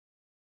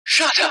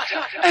Shut up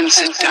and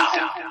sit down.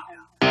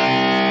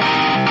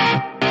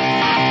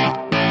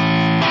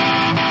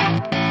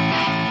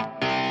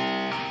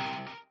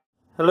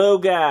 Hello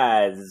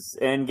guys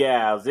and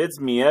gals, it's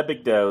me,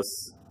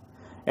 EpicDose.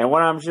 And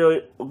what I'm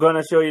going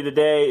to show you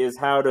today is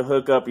how to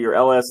hook up your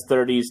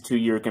LS30s to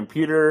your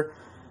computer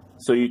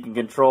so you can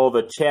control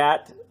the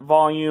chat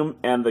volume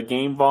and the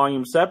game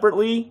volume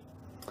separately.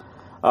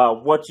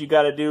 What you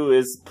got to do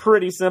is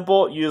pretty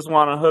simple. You just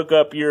want to hook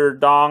up your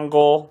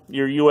dongle,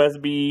 your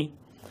USB,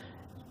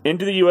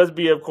 into the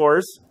USB, of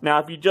course. Now,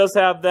 if you just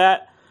have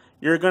that,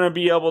 you're going to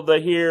be able to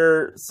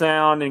hear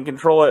sound and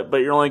control it,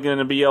 but you're only going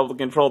to be able to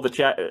control the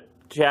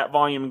chat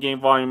volume and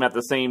game volume at the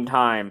same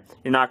time.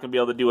 You're not going to be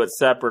able to do it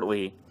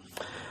separately.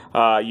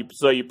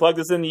 So you plug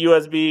this in the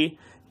USB.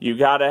 You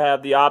got to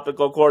have the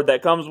optical cord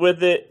that comes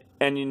with it,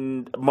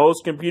 and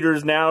most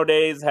computers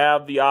nowadays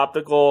have the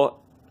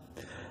optical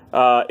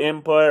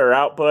input or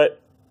output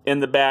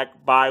in the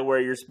back by where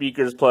your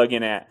speakers plug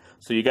in at.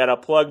 So you got to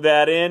plug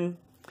that in,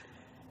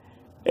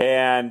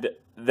 and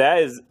that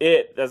is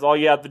it. That's all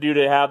you have to do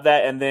to have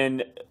that. And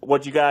then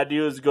what you got to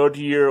do is go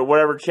to your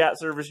whatever chat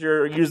service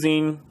you're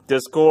using,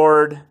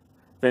 Discord,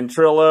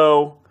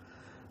 Ventrilo,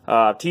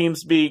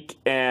 TeamSpeak,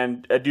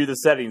 and do the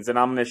settings. And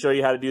I'm going to show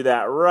you how to do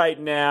that right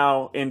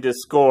now in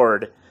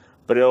Discord,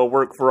 but it'll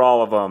work for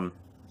all of them.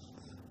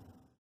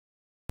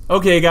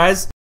 Okay,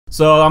 guys.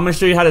 So I'm going to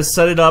show you how to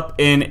set it up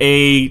in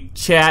a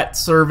chat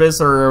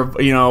service, or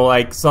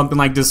like something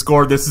like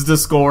Discord. This is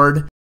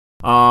Discord.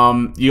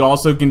 You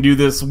also can do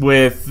this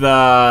with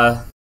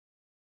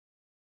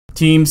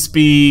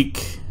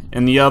TeamSpeak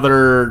and the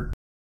other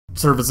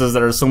services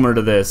that are similar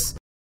to this.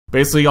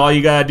 Basically, all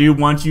you gotta do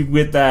once you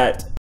get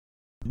that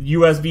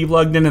USB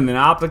plugged in and an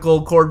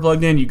optical cord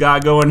plugged in, you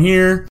gotta go in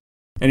here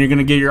and you're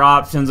gonna get your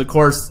options. Of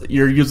course,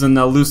 you're using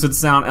the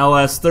LucidSound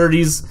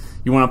LS30s.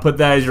 You want to put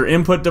that as your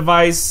input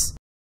device.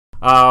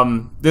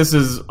 This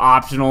is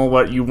optional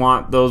what you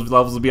want those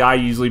levels to be. I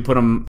usually put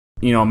them,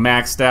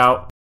 maxed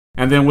out.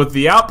 And then with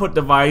the output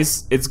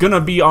device, it's going to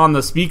be on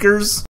the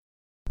speakers,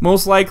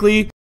 most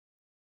likely.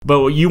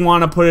 But you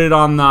want to put it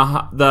on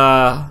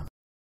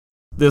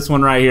this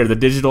one right here, the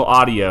digital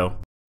audio.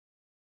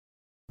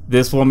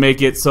 This will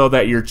make it so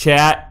that your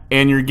chat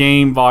and your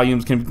game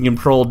volumes can be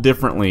controlled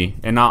differently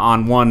and not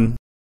on one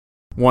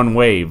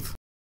wave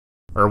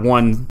or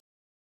one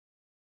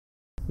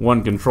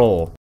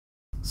control.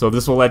 So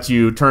this will let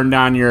you turn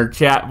down your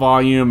chat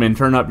volume and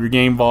turn up your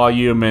game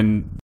volume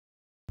and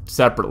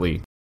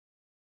separately.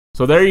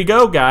 So there you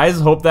go,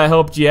 guys. Hope that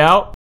helped you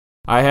out.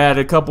 I had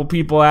a couple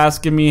people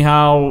asking me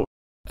how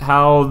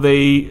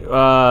they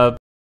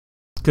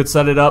could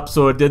set it up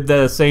so it did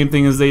the same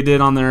thing as they did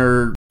on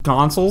their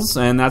consoles,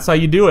 and that's how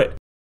you do it.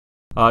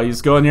 You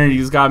just go in there and you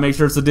just gotta make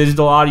sure it's the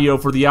digital audio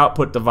for the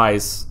output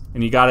device,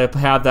 and you gotta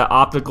have that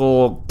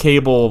optical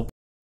cable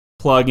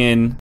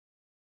plug-in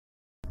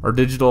or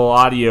digital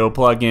audio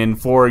plug-in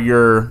for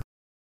your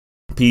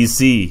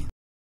PC.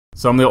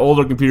 Some of the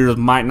older computers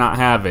might not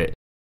have it,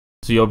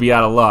 so you'll be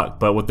out of luck.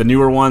 But with the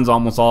newer ones,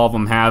 almost all of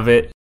them have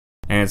it,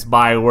 and it's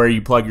by where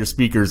you plug your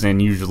speakers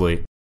in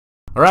usually.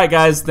 Alright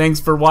guys,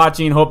 thanks for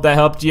watching. Hope that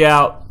helped you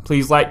out.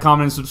 Please like,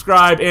 comment, and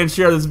subscribe, and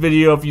share this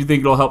video if you think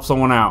it'll help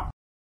someone out.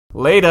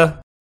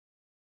 Later!